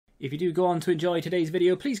If you do go on to enjoy today's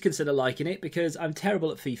video, please consider liking it because I'm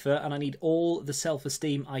terrible at FIFA and I need all the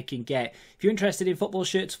self-esteem I can get. If you're interested in football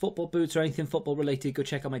shirts, football boots or anything football related, go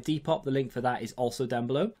check out my Depop. The link for that is also down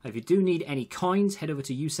below. If you do need any coins, head over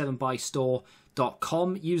to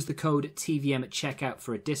u7buystore.com. Use the code TVM at checkout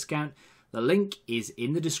for a discount. The link is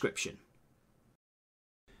in the description.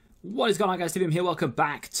 What is going on, guys? TVM here. Welcome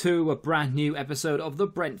back to a brand new episode of the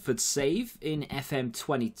Brentford Save in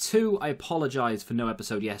FM22. I apologise for no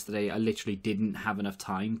episode yesterday. I literally didn't have enough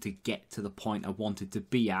time to get to the point I wanted to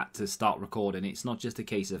be at to start recording. It's not just a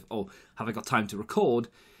case of, oh, have I got time to record?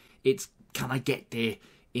 It's, can I get there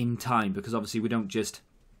in time? Because obviously we don't just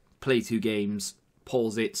play 2 games,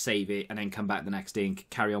 pause it, save it, and then come back the next day and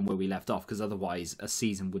carry on where we left off. Because otherwise a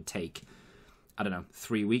season would take, I don't know,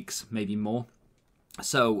 3 weeks, maybe more.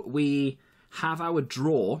 So we have our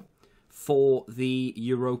draw for the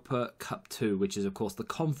Europa Cup 2, which is of course the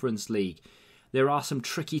Conference League. There are some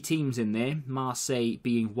tricky teams in there, Marseille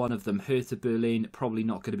being one of them. Hertha Berlin, probably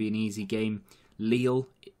not going to be an easy game. Lille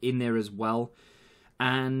in there as well.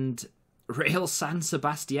 And Real San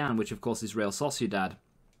Sebastian, which of course is Real Sociedad.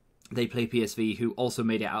 They play PSV, who also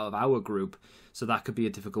made it out of our group, so that could be a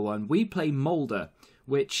difficult one. We play Molde,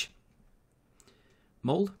 which...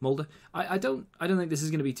 Molde? I don't think this is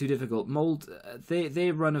going to be too difficult. Molde,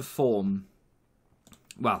 their run of form,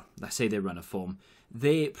 well, I say their run of form,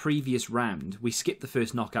 their previous round, we skipped the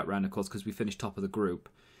first knockout round, of course, because we finished top of the group.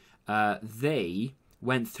 They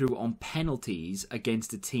went through on penalties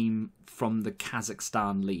against a team from the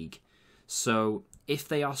Kazakhstan League. So if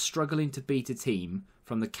they are struggling to beat a team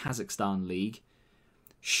from the Kazakhstan League,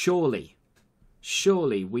 surely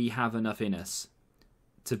we have enough in us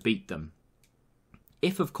to beat them.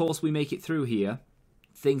 If, of course, we make it through here,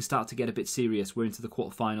 things start to get a bit serious. We're into the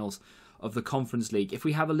quarterfinals of the Conference League. If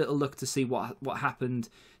we have a little look to see what happened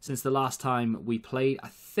since the last time we played, I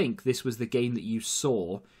think this was the game that you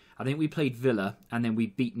saw. I think we played Villa and then we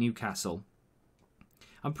beat Newcastle.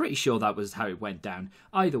 I'm pretty sure that was how it went down.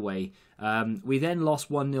 Either way, we then lost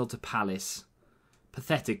 1-0 to Palace.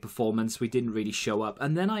 Pathetic performance. We didn't really show up.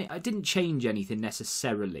 And then I didn't change anything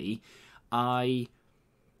necessarily.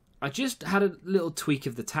 I just had a little tweak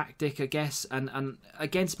of the tactic, I guess, and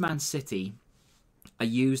against Man City, I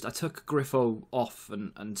took Griffo off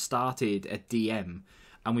and started at DM,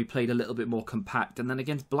 and we played a little bit more compact. And then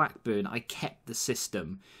against Blackburn, I kept the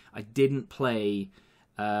system. I didn't play,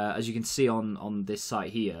 as you can see on this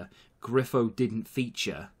site here, Griffo didn't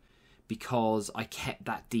feature because I kept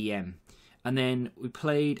that DM. And then we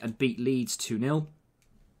played and beat Leeds 2-0.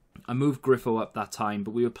 I moved Griffo up that time,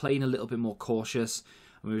 but we were playing a little bit more cautious.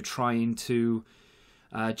 We were trying to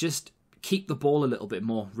just keep the ball a little bit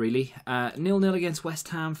more, really. 0-0 against West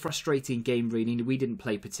Ham. Frustrating game, really. We didn't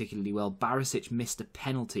play particularly well. Barisic missed a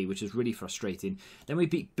penalty, which was really frustrating. Then we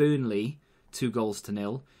beat Burnley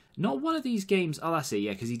 2-0. Not one of these games... Oh, that's it,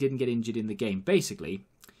 yeah, because he didn't get injured in the game. Basically,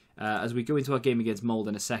 as we go into our game against Molde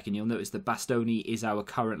in a second, you'll notice that Bastoni is our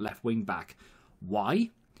current left wing-back.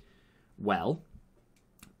 Why? Well...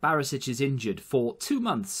 Barisic is injured for 2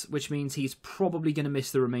 months, which means he's probably going to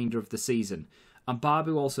miss the remainder of the season. And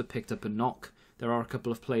Babu also picked up a knock. There are a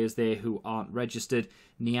couple of players there who aren't registered.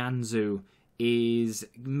 Nianzou is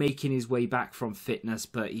making his way back from fitness,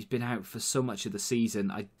 but he's been out for so much of the season.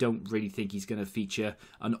 I don't really think he's going to feature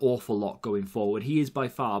an awful lot going forward. He is by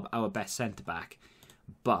far our best centre-back,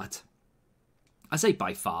 but... I say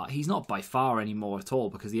by far, he's not by far anymore at all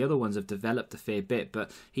because the other ones have developed a fair bit,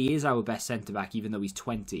 but he is our best centre-back even though he's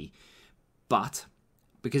 20. But,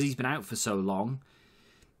 because he's been out for so long,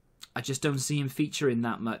 I just don't see him featuring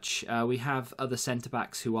that much. We have other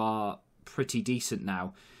centre-backs who are pretty decent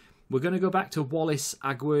now. We're going to go back to Wallace,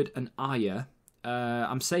 Agward and Aya.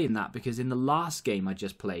 I'm saying that because in the last game I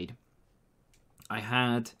just played, I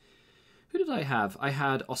had... Who did I have? I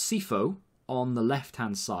had Osifo on the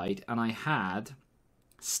left-hand side, and I had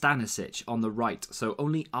Stanisic on the right. So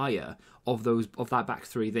only Aya of that back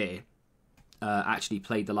three there actually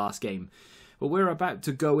played the last game. But we're about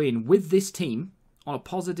to go in with this team on a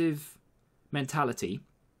positive mentality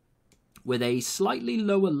with a slightly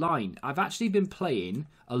lower line. I've actually been playing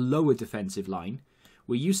a lower defensive line.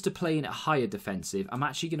 We're used to playing a higher defensive. I'm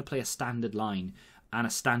actually going to play a standard line and a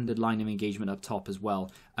standard line of engagement up top as well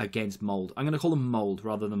against Molde. I'm going to call them Molde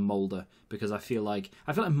rather than Molder because I feel like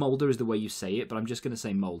Molder is the way you say it, but I'm just going to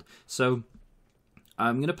say Molde. So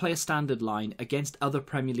I'm going to play a standard line against other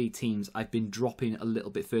Premier League teams. I've been dropping a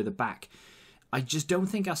little bit further back. I just don't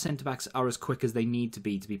think our centre-backs are as quick as they need to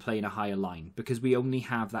be playing a higher line because we only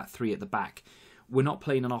have that 3 at the back. We're not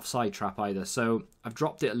playing an offside trap either, so I've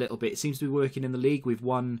dropped it a little bit. It seems to be working in the league. We've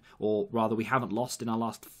won, or rather we haven't lost in our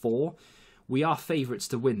last 4. We are favourites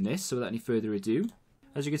to win this, so without any further ado.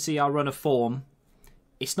 As you can see, our run of form,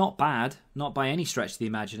 it's not bad, not by any stretch of the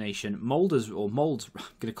imagination. Mold's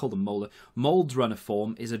run of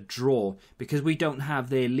form is a draw. Because we don't have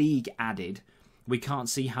their league added, we can't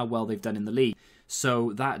see how well they've done in the league.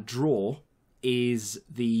 So that draw is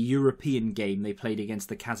the European game they played against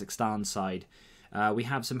the Kazakhstan side. We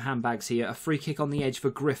have some handbags here. A free kick on the edge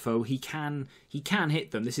for Griffo. He can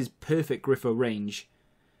hit them. This is perfect Griffo range.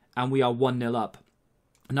 And we are 1-0 up.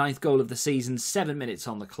 9th goal of the season, 7 minutes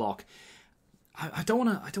on the clock. I don't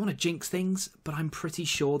want to jinx things, but I'm pretty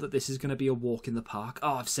sure that this is going to be a walk in the park.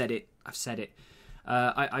 Oh, I've said it.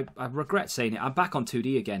 I regret saying it. I'm back on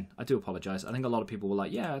 2D again. I do apologise. I think a lot of people were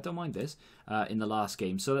like, yeah, I don't mind this in the last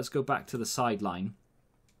game. So let's go back to the sideline.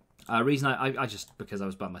 Reason I just, because I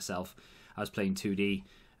was by myself, I was playing 2D,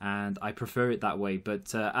 and I prefer it that way.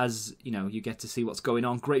 But as you know, you get to see what's going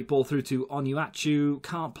on. Great ball through to Onuachu.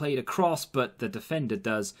 Can't play it across, but the defender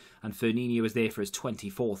does. And Firmino is there for his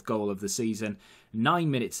 24th goal of the season. 9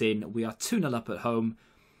 minutes in, we are 2-0 up at home.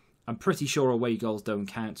 I'm pretty sure away goals don't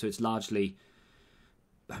count, so it's largely,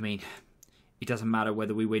 I mean, it doesn't matter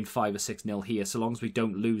whether we win 5 or 6-0 here, so long as we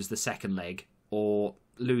don't lose the second leg or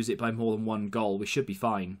lose it by more than 1 goal, we should be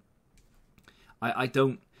fine. I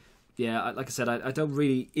don't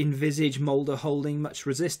really envisage Mulder holding much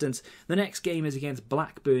resistance. The next game is against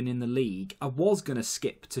Blackburn in the league. I was going to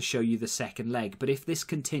skip to show you the second leg, but if this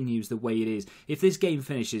continues the way it is, if this game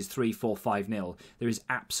finishes 3-4, 5-0, there is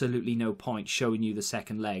absolutely no point showing you the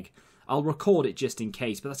second leg. I'll record it just in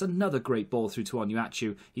case, but that's another great ball through to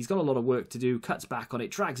Onuachu. He's got a lot of work to do, cuts back on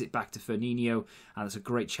it, drags it back to Firmino, and it's a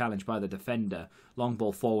great challenge by the defender. Long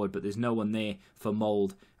ball forward, but there's no one there for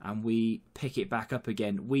Mould, and we pick it back up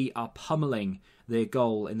again. We are pummeling their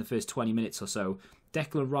goal in the first 20 minutes or so.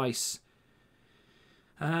 Declan Rice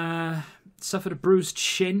suffered a bruised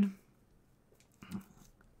shin.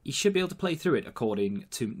 He should be able to play through it, according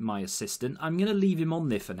to my assistant. I'm going to leave him on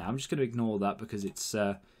there for now. I'm just going to ignore that because it's...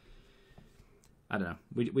 I don't know.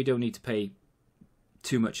 We don't need to pay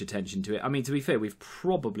too much attention to it. I mean, to be fair, we've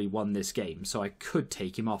probably won this game, so I could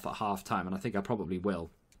take him off at half-time, and I think I probably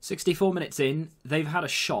will. 64 minutes in, they've had a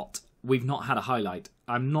shot. We've not had a highlight.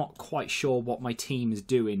 I'm not quite sure what my team is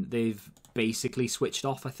doing. They've basically switched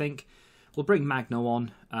off, I think. We'll bring Magno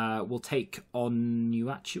on. We'll take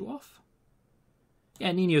Onuachu off.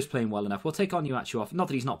 Yeah, Nino's playing well enough. We'll take Onuachu off. Not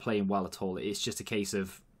that he's not playing well at all. It's just a case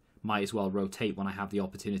of... might as well rotate when I have the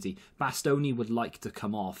opportunity. Bastoni would like to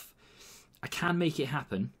come off. I can make it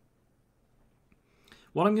happen.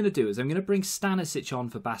 What I'm going to do is I'm going to bring Stanisic on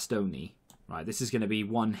for Bastoni. Right, this is going to be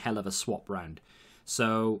one hell of a swap round.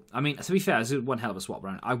 So, I mean, to be fair, this is one hell of a swap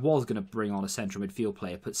round. I was going to bring on a central midfield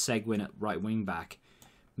player, put Seguin at right wing back,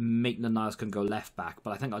 Maitland-Niles can go left back,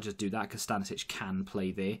 but I think I'll just do that because Stanisic can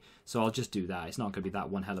play there. So I'll just do that. It's not going to be that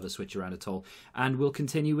one hell of a switch around at all. And we'll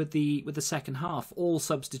continue with the second half. All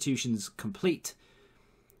substitutions complete.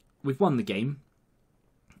 We've won the game.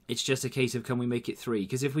 It's just a case of can we make it 3?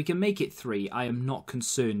 Because if we can make it 3, I am not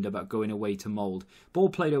concerned about going away to Mould. Ball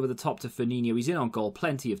played over the top to Firmino. He's in on goal.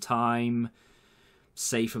 Plenty of time.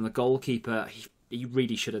 Save from the goalkeeper. He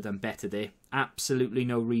really should have done better there. Absolutely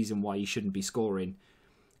no reason why he shouldn't be scoring.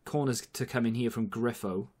 Corners to come in here from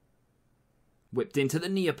Griffo. Whipped into the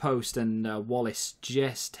near post, and Wallace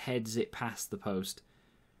just heads it past the post.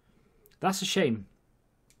 That's a shame.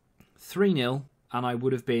 3-0, and I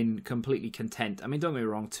would have been completely content. I mean, don't get me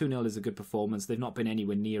wrong, 2-0 is a good performance. They've not been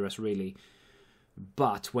anywhere near us, really.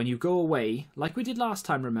 But when you go away, like we did last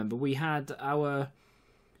time, remember, we had our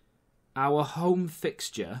home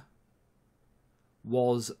fixture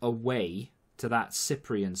was away to that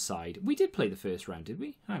Cyprian side. We did play the first round, did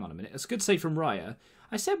we? Hang on a minute. It's a good save from Raya.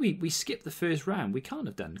 I said we skipped the first round. We can't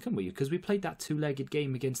have done, can we? Because we played that two-legged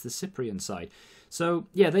game against the Cyprian side. So,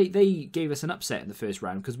 yeah, they gave us an upset in the first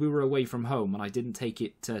round because we were away from home and I didn't take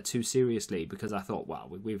it too seriously because I thought, well,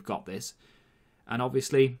 we've got this. And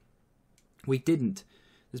obviously, we didn't.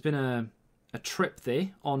 There's been a trip there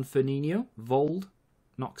on Firmino. Vold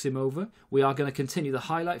knocks him over. We are going to continue the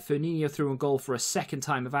highlight. Firmino through on goal for a second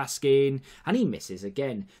time of asking, and he misses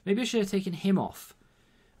again. Maybe I should have taken him off.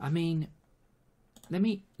 I mean, let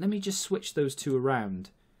me just switch those two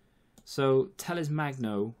around. So Telles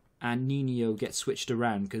Magno and Nino get switched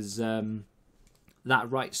around because that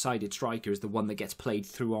right-sided striker is the one that gets played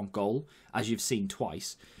through on goal, as you've seen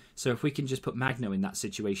twice. So if we can just put Magno in that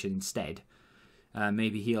situation instead,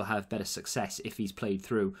 maybe he'll have better success if he's played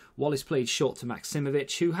through. Wallace played short to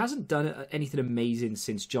Maximovic, who hasn't done anything amazing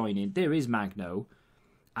since joining. There is Magno,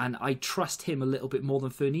 and I trust him a little bit more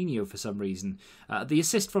than Firmino for some reason. The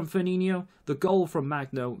assist from Firmino, the goal from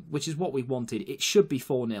Magno, which is what we wanted, it should be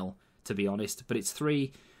 4-0. to be honest. But it's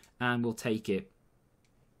 3, and we'll take it.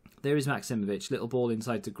 There is Maximovic. Little ball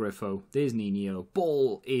inside to Griffo. There's Nino.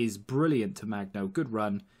 Ball is brilliant to Magno. Good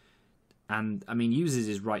run. And, I mean, uses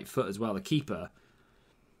his right foot as well. The keeper,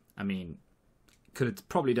 I mean, could have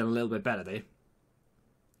probably done a little bit better there.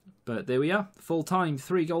 But there we are. Full time.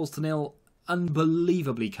 3-0.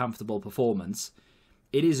 Unbelievably comfortable performance.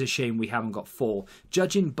 It is a shame we haven't got 4.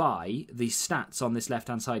 Judging by the stats on this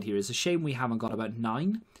left-hand side here, it's a shame we haven't got about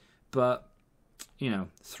 9. But, you know,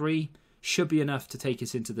 3 should be enough to take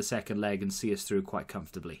us into the second leg and see us through quite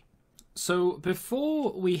comfortably. So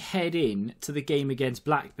before we head in to the game against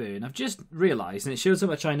Blackburn, I've just realised, and it shows how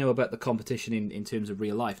much I know about the competition in terms of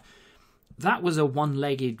real life, that was a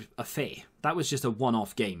one-legged affair. That was just a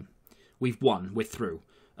one-off game. We've won. We're through.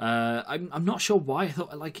 I'm not sure why. I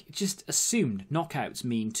thought, like, just assumed knockouts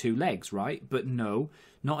mean 2 legs, right? But no,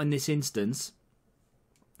 not in this instance.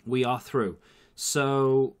 We are through.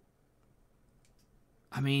 So,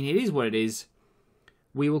 I mean, it is what it is.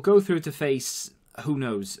 We will go through to face, who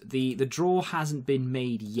knows, the draw hasn't been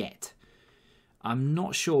made yet. I'm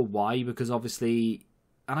not sure why, because obviously,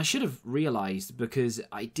 and I should have realised, because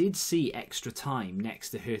I did see extra time next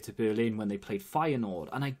to Hertha Berlin when they played Feyenoord,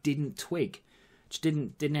 and I didn't twig. Just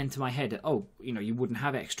didn't enter my head, oh, you know, you wouldn't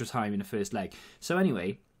have extra time in the first leg. So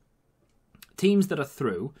anyway, teams that are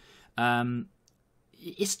through,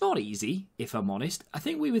 it's not easy, if I'm honest. I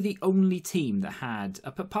think we were the only team that had,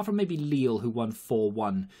 apart from maybe Lille, who won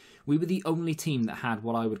 4-1, we were the only team that had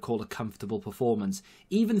what I would call a comfortable performance.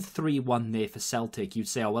 Even 3-1 there for Celtic, you'd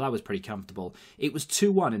say, oh, well, that was pretty comfortable. It was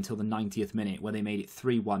 2-1 until the 90th minute, where they made it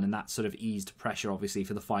 3-1, and that sort of eased pressure, obviously,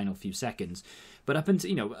 for the final few seconds. But up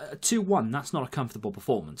until, you know, 2-1, that's not a comfortable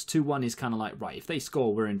performance. 2-1 is kind of like, right, if they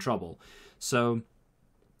score, we're in trouble. So,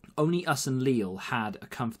 only us and Lille had a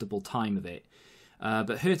comfortable time of it.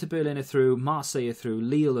 But Hertha Berlin are through, Marseille are through,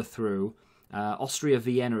 Lille are through, Austria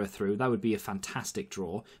Vienna are through. That would be a fantastic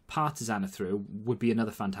draw. Partizan are through, would be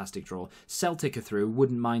another fantastic draw. Celtic are through,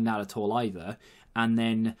 wouldn't mind that at all either. And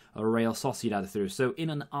then Real Sociedad are through. So in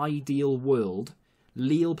an ideal world,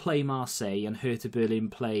 Lille play Marseille and Hertha Berlin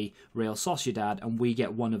play Real Sociedad, and we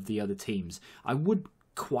get one of the other teams. I would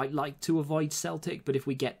quite like to avoid Celtic, but if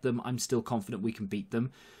we get them, I'm still confident we can beat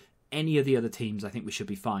them. Any of the other teams, I think we should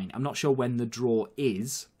be fine. I'm not sure when the draw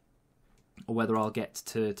is, or whether I'll get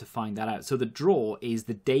to find that out. So the draw is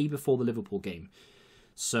the day before the Liverpool game.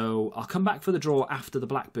 So I'll come back for the draw after the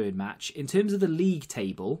Blackburn match. In terms of the league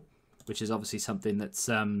table, which is obviously something that's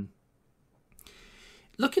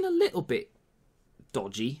looking a little bit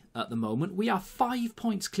dodgy at the moment. We are 5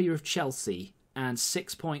 points clear of Chelsea and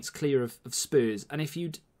 6 points clear of Spurs. And if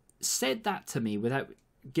you'd said that to me without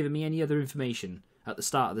giving me any other information at the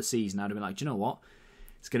start of the season, I'd have been like, do you know what?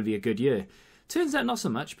 It's going to be a good year. Turns out not so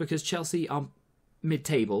much, because Chelsea are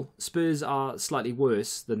mid-table. Spurs are slightly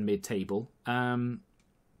worse than mid-table.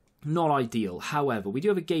 Not ideal. However, we do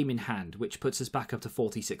have a game in hand, which puts us back up to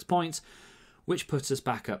 46 points, which puts us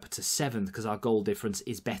back up to 7th, because our goal difference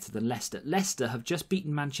is better than Leicester. Leicester have just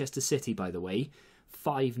beaten Manchester City, by the way,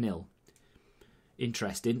 5-0.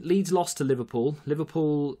 Interesting. Leeds lost to Liverpool.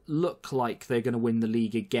 Liverpool look like they're going to win the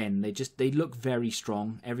league again. They look very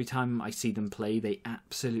strong. Every time I see them play, they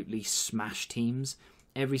absolutely smash teams.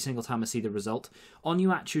 Every single time I see the result.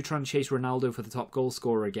 Onuachu trying to chase Ronaldo for the top goal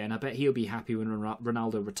scorer again. I bet he'll be happy when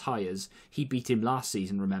Ronaldo retires. He beat him last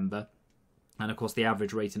season, remember? And of course the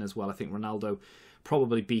average rating as well. I think Ronaldo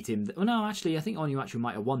probably beat him. Oh no, actually I think Onuachu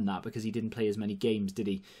might have won that because he didn't play as many games, did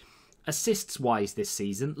he? Assists-wise this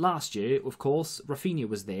season, last year, of course, Rafinha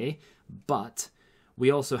was there, but we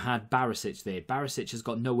also had Barisic there. Barisic has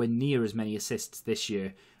got nowhere near as many assists this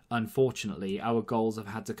year. Unfortunately, our goals have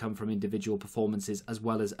had to come from individual performances as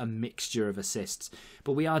well as a mixture of assists.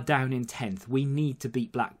 But we are down in 10th. We need to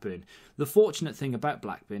beat Blackburn. The fortunate thing about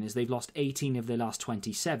Blackburn is they've lost 18 of their last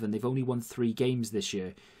 27. They've only won 3 games this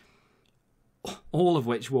year, all of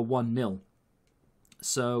which were 1-0.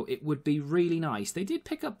 So it would be really nice. They did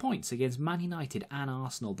pick up points against Man United and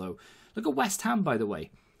Arsenal, though. Look at West Ham, by the way.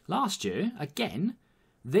 Last year, again,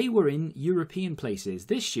 they were in European places.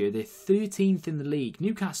 This year, they're 13th in the league.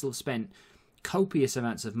 Newcastle have spent copious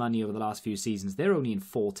amounts of money over the last few seasons. They're only in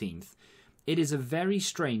 14th. It is a very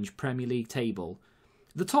strange Premier League table.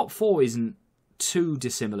 The top 4 isn't too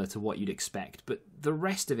dissimilar to what you'd expect, but the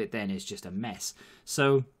rest of it then is just a mess.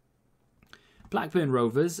 So Blackburn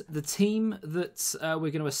Rovers, the team that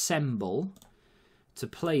we're going to assemble to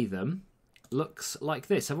play them looks like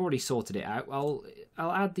this. I've already sorted it out. I'll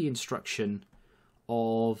add the instruction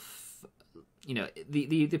of, you know,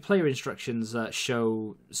 the player instructions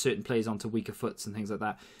show certain players onto weaker foots and things like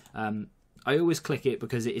that. I always click it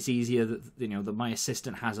because it's easier that, you know, that my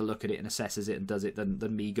assistant has a look at it and assesses it and does it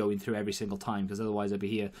than me going through every single time, because otherwise I'd be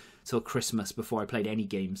here till Christmas before I played any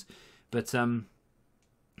games. But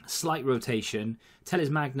slight rotation. Teles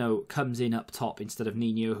Magno comes in up top instead of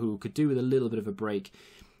Nino, who could do with a little bit of a break.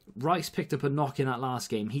 Rice picked up a knock in that last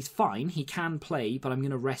game. He's fine. He can play, but I'm going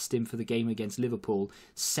to rest him for the game against Liverpool.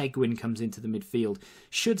 Seguin comes into the midfield.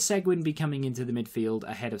 Should Seguin be coming into the midfield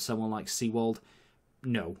ahead of someone like Seawald?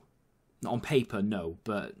 No. On paper, no,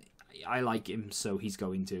 but I like him, so he's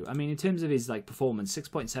going to. I mean, in terms of his like performance,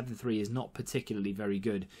 6.73 is not particularly very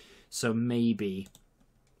good. So maybe,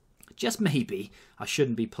 just maybe, I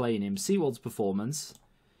shouldn't be playing him. Seawald's performance,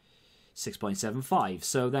 6.75.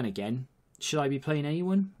 So then again, should I be playing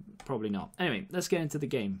anyone? Probably not. Anyway, let's get into the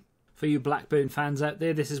game. For you Blackburn fans out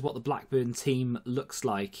there, this is what the Blackburn team looks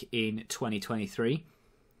like in 2023.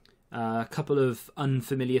 A couple of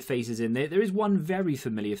unfamiliar faces in there. There is one very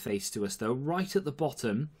familiar face to us, though. Right at the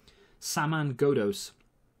bottom, Saman Ghoddos.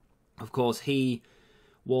 Of course, he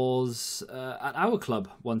was at our club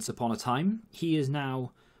once upon a time. He is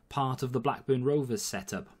now part of the Blackburn Rovers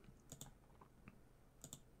setup.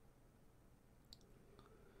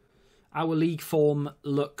 Our league form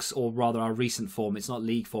looks, or rather our recent form, it's not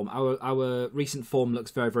league form, our recent form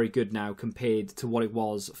looks very, very good now compared to what it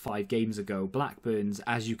was 5 games ago. Blackburn's,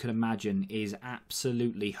 as you can imagine, is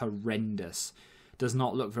absolutely horrendous. Does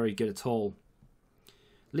not look very good at all.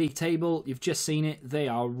 League table, you've just seen it, they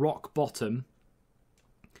are rock bottom.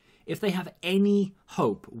 If they have any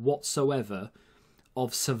hope whatsoever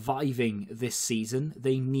of surviving this season,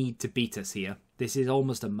 they need to beat us here. This is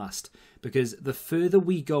almost a must, because the further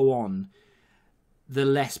we go on, the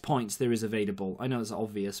less points there is available. I know it's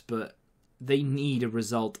obvious, but they need a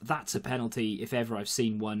result. That's a penalty, if ever I've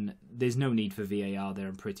seen one. There's no need for VAR there,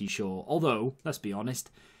 I'm pretty sure. Although, let's be honest,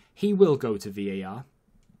 he will go to VAR.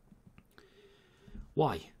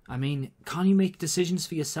 Why? I mean, can't you make decisions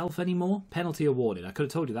for yourself anymore? Penalty awarded. I could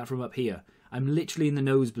have told you that from up here. I'm literally in the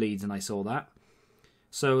nosebleeds and I saw that.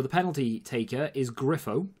 So the penalty taker is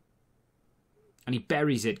Griffo. And he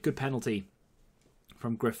buries it. Good penalty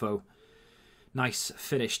from Griffo. Nice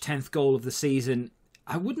finish. 10th goal of the season.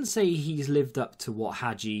 I wouldn't say he's lived up to what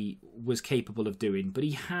Hadji was capable of doing, but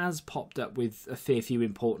he has popped up with a fair few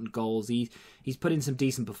important goals. He's put in some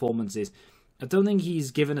decent performances. I don't think he's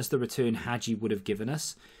given us the return Hadji would have given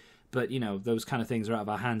us. But, you know, those kind of things are out of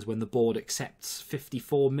our hands when the board accepts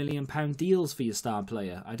 £54 million deals for your star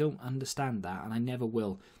player. I don't understand that, and I never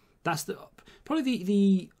will. That's probably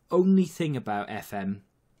the only thing about FM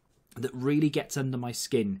that really gets under my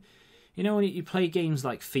skin. You know, when you play games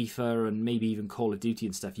like FIFA and maybe even Call of Duty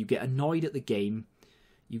and stuff, you get annoyed at the game,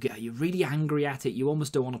 you're really angry at it, you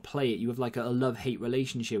almost don't want to play it, you have like a love-hate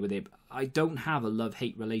relationship with it. I don't have a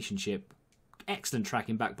love-hate relationship, excellent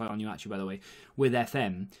tracking back by Onuachu, by the way, with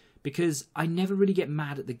FM, because I never really get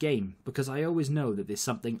mad at the game, because I always know that there's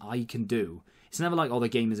something I can do. It's never like, oh, the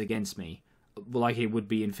game is against me. Like it would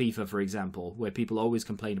be in FIFA, for example, where people always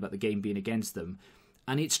complain about the game being against them.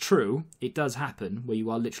 And it's true, it does happen, where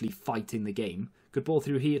you are literally fighting the game. Good ball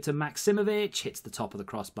through here to Maksimovic, hits the top of the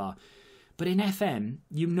crossbar. But in FM,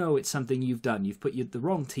 you know it's something you've done. You've put the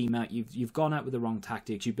wrong team out, you've gone out with the wrong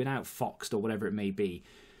tactics, you've been outfoxed or whatever it may be.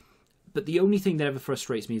 But the only thing that ever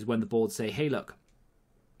frustrates me is when the board say, hey look,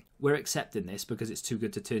 we're accepting this because it's too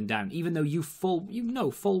good to turn down, even though you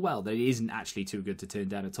know full well that it isn't actually too good to turn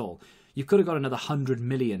down at all. You could have got another 100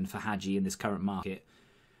 million for Hadji in this current market.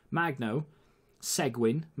 Magno,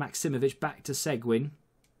 Seguin, Maksimovic back to Seguin.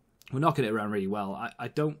 We're knocking it around really well. I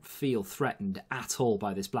don't feel threatened at all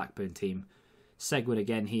by this Blackburn team. Seguin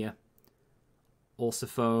again here.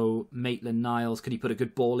 Orsafo, Maitland-Niles, could he put a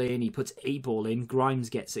good ball in? He puts a ball in. Grimes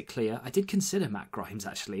gets it clear. I did consider Matt Grimes,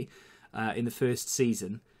 actually, in the first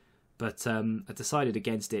season. But I decided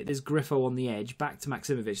against it. There's Griffo on the edge. Back to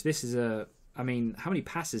Maksimovic. This is a... I mean, how many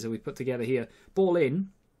passes have we put together here? Ball in.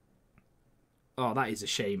 Oh, that is a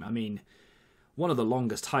shame. I mean, one of the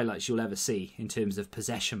longest highlights you'll ever see in terms of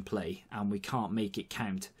possession play, and we can't make it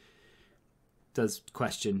count. Does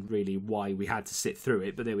question, really, why we had to sit through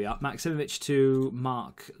it, but there we are. Maksimovic to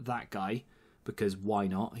mark that guy, because why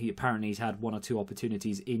not? Apparently he's had 1 or 2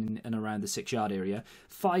 opportunities in and around the 6-yard area.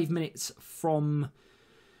 5 minutes from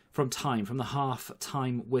time, from the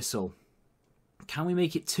half-time whistle. Can we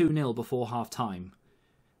make it 2-0 before half-time?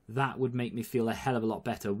 That would make me feel a hell of a lot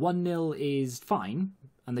better. 1-0 is fine,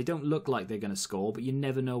 and they don't look like they're going to score, but you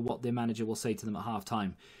never know what their manager will say to them at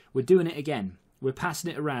half-time. We're doing it again. We're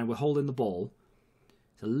passing it around. We're holding the ball.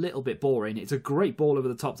 It's a little bit boring. It's a great ball over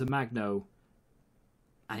the top to Magno.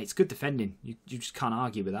 And it's good defending. You just can't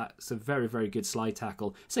argue with that. It's a very, very good slide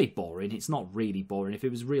tackle. I say boring. It's not really boring. If it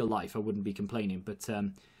was real life, I wouldn't be complaining. But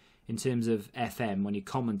in terms of FM, when you're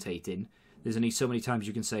commentating, there's only so many times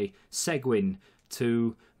you can say Seguin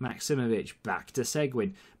to Maximovic, back to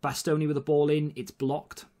Seguin. Bastoni with the ball in, it's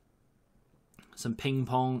blocked. Some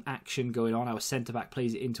ping-pong action going on. Our centre-back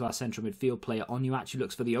plays it into our central midfield player. Onuachu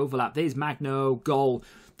looks for the overlap. There's Magno. Goal.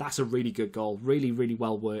 That's a really good goal. Really, really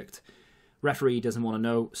well worked. Referee doesn't want to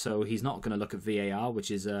know, so he's not going to look at VAR, which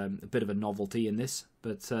is a bit of a novelty in this.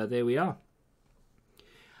 But there we are.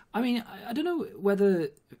 I mean, I don't know whether...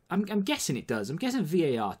 I'm guessing it does. I'm guessing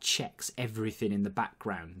VAR checks everything in the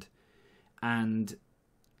background. And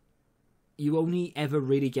you only ever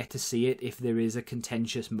really get to see it if there is a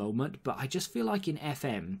contentious moment. But I just feel like in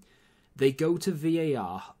FM, they go to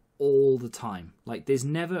VAR all the time. Like, there's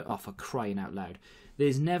never... Oh, for crying out loud.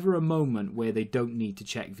 There's never a moment where they don't need to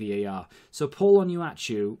check VAR. So Paul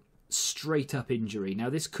Onuachu, straight up injury. Now,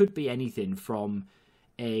 this could be anything from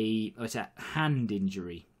a hand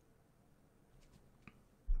injury.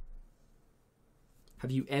 Have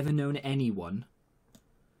you ever known anyone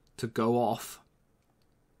to go off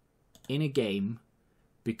in a game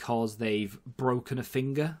because they've broken a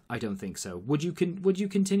finger? I don't think so. Would you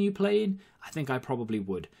continue playing? I think I probably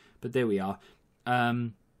would. But there we are.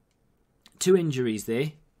 2 injuries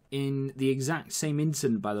there in the exact same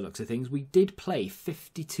incident by the looks of things. We did play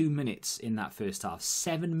 52 minutes in that first half.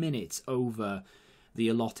 7 minutes over the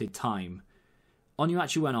allotted time.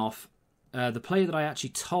 Onuachu went off. The player that I actually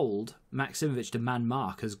told Maximovic to man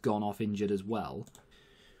mark has gone off injured as well.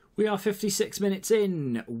 We are 56 minutes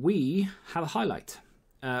in. We have a highlight.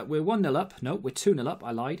 We're 1-0 up. No, we're 2-0 up. I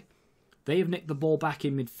lied. They have nicked the ball back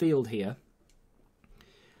in midfield here.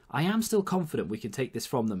 I am still confident we can take this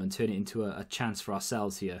from them and turn it into a chance for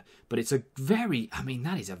ourselves here. But it's a very... I mean,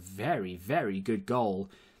 that is a very, very good goal.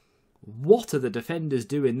 What are the defenders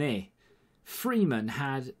doing there? Freeman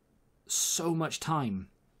had so much time.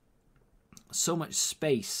 So much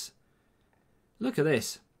space. Look at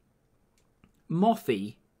this.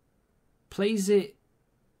 Moffey plays it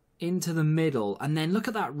into the middle, and then look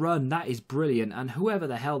at that run. That is brilliant. And whoever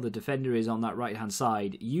the hell the defender is on that right hand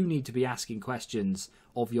side, you need to be asking questions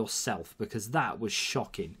of yourself, because that was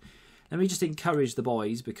shocking. Let me just encourage the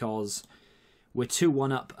boys, because we're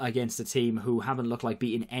 2-1 up against a team who haven't looked like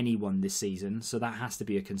beating anyone this season, so that has to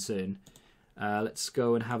be a concern. Let's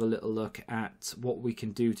go and have a little look at what we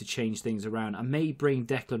can do to change things around. I may bring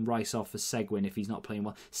Declan Rice off for Seguin if he's not playing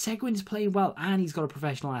well. Seguin's playing well and he's got a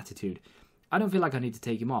professional attitude. I don't feel like I need to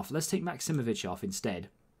take him off. Let's take Maximovic off instead.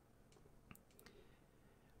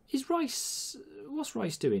 Is Rice... What's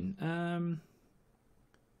Rice doing? No,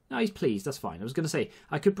 he's pleased. That's fine. I was going to say,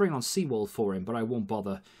 I could bring on Seawolf for him, but I won't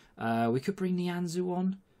bother. We could bring Nianzou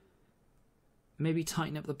on. Maybe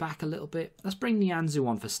tighten up the back a little bit. Let's bring Nianzou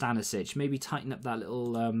on for Stanisic. Maybe tighten up that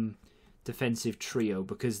little defensive trio,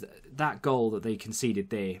 because that goal that they conceded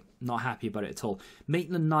there, not happy about it at all.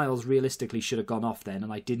 Maitland-Niles realistically should have gone off then,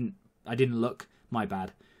 and I didn't look. My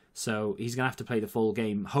bad. So he's going to have to play the full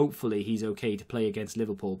game. Hopefully he's okay to play against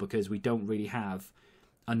Liverpool, because we don't really have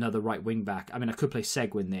another right wing back. I mean, I could play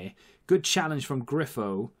Seguin there. Good challenge from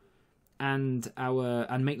Griffo. And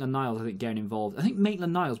Maitland-Niles, I think, getting involved. I think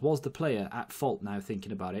Maitland-Niles was the player at fault now,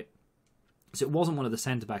 thinking about it. So it wasn't one of the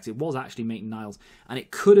centre-backs. It was actually Maitland-Niles. And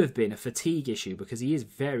it could have been a fatigue issue, because he is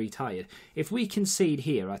very tired. If we concede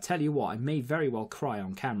here, I tell you what, I may very well cry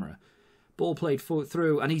on camera. Ball played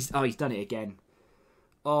through, and he's done it again.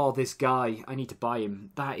 Oh, this guy. I need to buy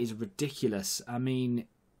him. That is ridiculous. I mean,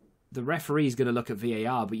 the referee's going to look at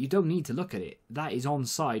VAR, but you don't need to look at it. That is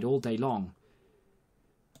onside all day long.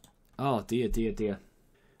 Oh, dear, dear, dear.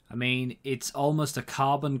 I mean, it's almost a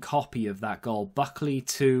carbon copy of that goal. Buckley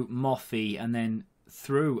to Moffey and then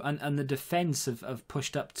through. And the defence have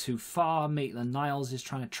pushed up too far. Maitland-Niles is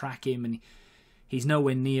trying to track him and he's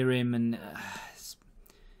nowhere near him. And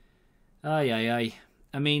I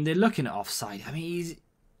mean, they're looking at offside. I mean,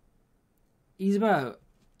 he's about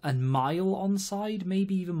a mile onside,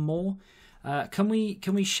 maybe even more. Can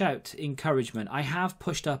we shout encouragement? I have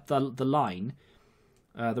pushed up the line.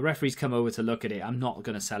 The referee's come over to look at it. I'm not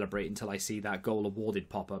going to celebrate until I see that goal awarded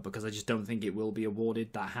pop up, because I just don't think it will be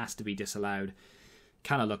awarded. That has to be disallowed.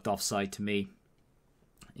 Kind of looked offside to me.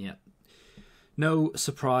 Yeah. No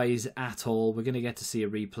surprise at all. We're going to get to see a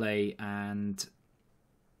replay, and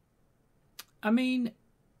I mean,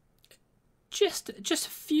 just a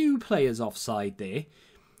few players offside there.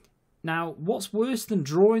 Now, what's worse than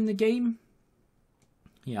drawing the game?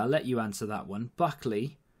 Yeah, I'll let you answer that one.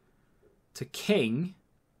 Buckley to King.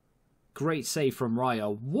 Great save from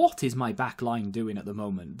Raya. What is my back line doing at the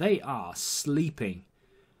moment? They are sleeping.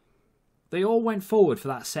 They all went forward for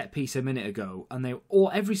that set piece a minute ago, and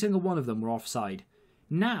every single one of them were offside.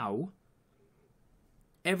 Now,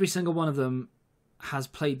 every single one of them has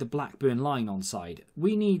played the Blackburn line onside.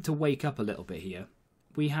 We need to wake up a little bit here.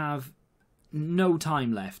 We have no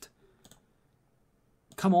time left.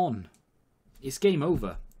 Come on. It's game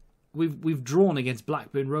over. We've drawn against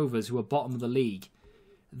Blackburn Rovers, who are bottom of the league.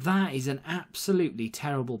 That is an absolutely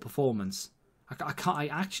terrible performance. I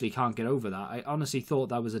actually can't get over that. I honestly thought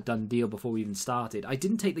that was a done deal before we even started. I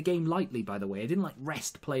didn't take the game lightly, by the way. I didn't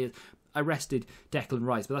rest players. I rested Declan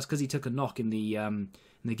Rice, but that's because he took a knock in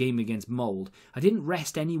the game against Mould. I didn't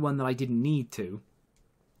rest anyone that I didn't need to,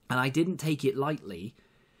 and I didn't take it lightly.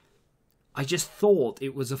 I just thought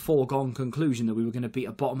it was a foregone conclusion that we were going to beat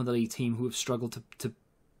a bottom of the league team who have struggled to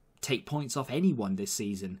take points off anyone this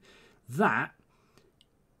season. That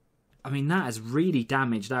has really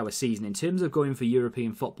damaged our season. In terms of going for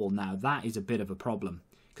European football now, that is a bit of a problem,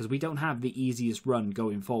 because we don't have the easiest run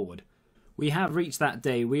going forward. We have reached that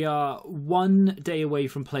day. We are 1 day away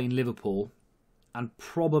from playing Liverpool and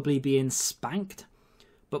probably being spanked.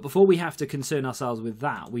 But before we have to concern ourselves with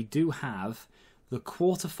that, we do have the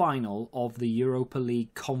quarter-final of the Europa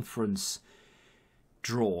League Conference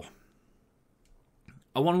draw.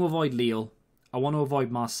 I want to avoid Lille. I want to avoid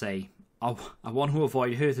Marseille. I want to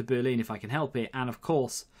avoid Hertha Berlin if I can help it. And of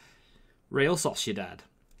course, Real Sociedad.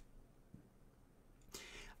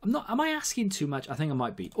 Am I asking too much? I think I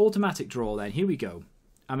might be. Automatic draw then. Here we go.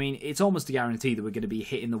 I mean, it's almost a guarantee that we're going to be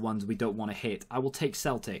hitting the ones we don't want to hit. I will take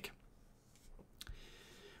Celtic.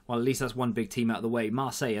 Well, at least that's one big team out of the way.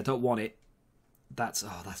 Marseille, I don't want it. That's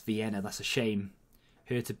Vienna. That's a shame.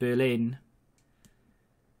 Hertha Berlin.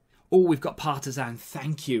 Oh, we've got Partizan.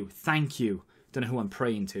 Thank you. Thank you. Don't know who I'm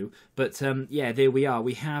praying to. But yeah, there we are.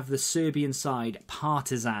 We have the Serbian side,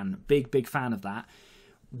 Partizan. Big fan of that.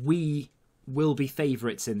 We will be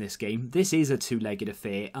favourites in this game. This is a two-legged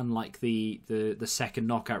affair, unlike the second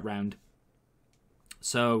knockout round.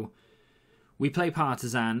 So, we play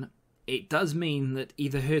Partizan. It does mean that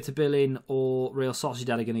either Hertha Berlin or Real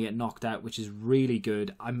Sociedad are going to get knocked out, which is really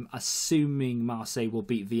good. I'm assuming Marseille will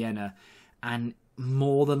beat Vienna, and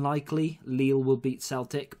more than likely Lille will beat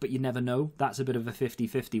Celtic, but you never know. That's a bit of a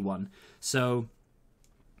 50-50 one. So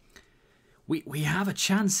we have a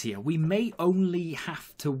chance here. We may only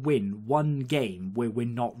have to win one game where we're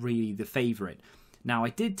not really the favourite. Now, I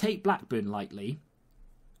did take Blackburn lightly,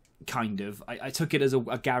 kind of. I took it as a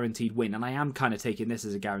guaranteed win, and I am kind of taking this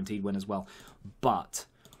as a guaranteed win as well. But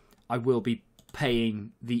I will be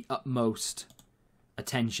paying the utmost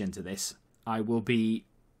attention to this. I will be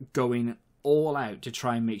going all out to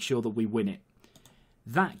try and make sure that we win it.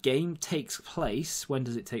 That game takes place... When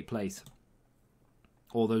does it take place?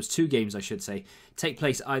 Or those two games, I should say, take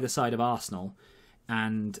place either side of Arsenal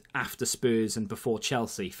and after Spurs and before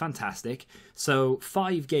Chelsea. Fantastic. So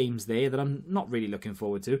 5 games there that I'm not really looking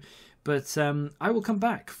forward to. But I will come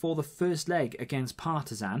back for the first leg against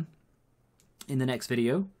Partizan in the next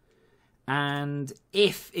video. And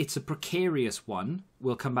if it's a precarious one,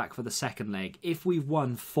 we'll come back for the second leg. If we've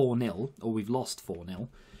won 4-0, or we've lost 4-0,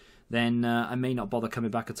 then I may not bother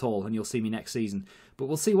coming back at all, and you'll see me next season. But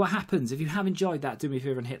we'll see what happens. If you have enjoyed that, do me a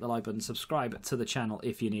favour and hit the like button, subscribe to the channel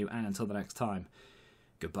if you're new, and until the next time,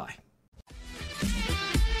 goodbye.